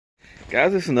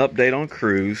Guys, this is an update on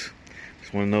Kruz.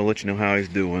 Just want to let you know how he's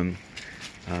doing.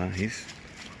 He's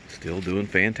still doing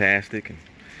fantastic and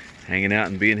hanging out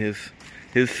and being his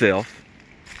self.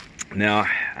 Now,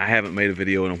 I haven't made a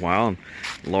video in a while, and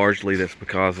largely that's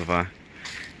because I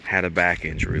had a back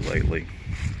injury lately.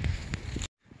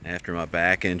 After my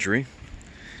back injury,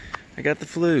 I got the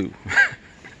flu.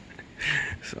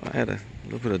 So I had a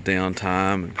little bit of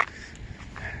downtime, and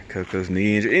Coco's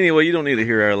knee injury. Anyway, you don't need to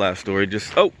hear our life story.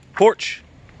 Just, oh, porch.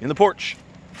 In the porch.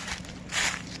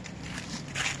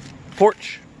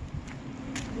 Porch.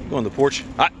 Go on the porch.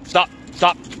 All right, stop.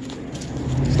 Stop.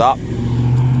 Stop.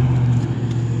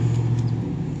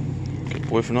 Good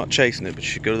boy for not chasing it, but you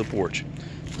should go to the porch.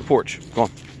 The porch. Go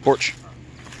on. Porch.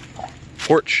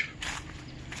 Porch.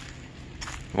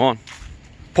 Come on.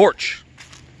 Porch.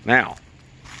 Now.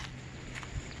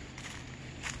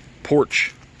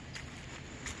 Porch.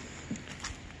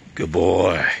 Good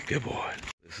boy. Good boy.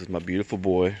 This is my beautiful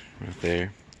boy right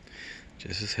there.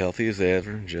 Just as healthy as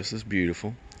ever. Just as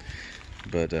beautiful.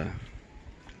 But,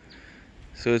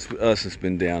 so it's us that's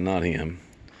been down, not him.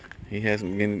 He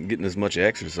hasn't been getting as much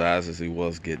exercise as he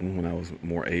was getting when I was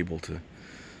more able to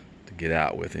get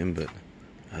out with him. But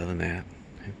other than that,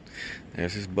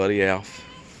 there's his buddy Alf.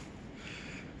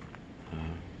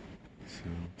 So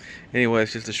anyway,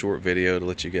 it's just a short video to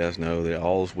let you guys know that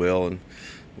all is well and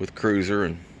with Cruiser,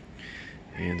 and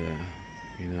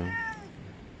you know,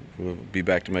 we'll be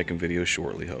back to making videos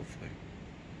shortly, hopefully.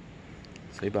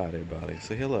 Say bye to everybody.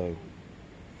 Say hello.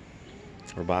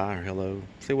 Or bye or hello.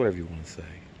 Say whatever you want to say.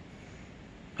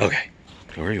 Okay.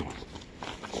 Where you want.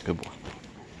 Good boy.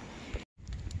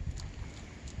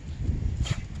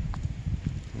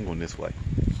 I'm going this way.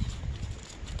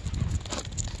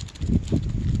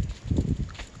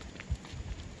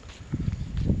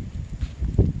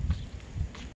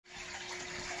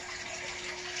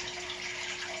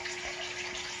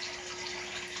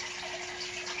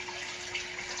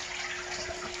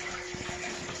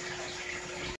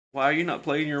 Why are you not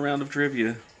playing your round of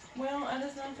trivia? Well, I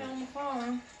just not found the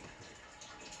farm.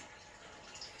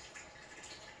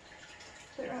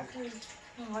 Put it right, Kruz.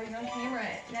 Oh, you're on camera.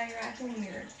 Now you're acting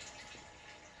weird.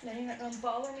 Now you're not going to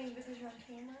bother me because you're on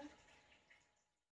camera?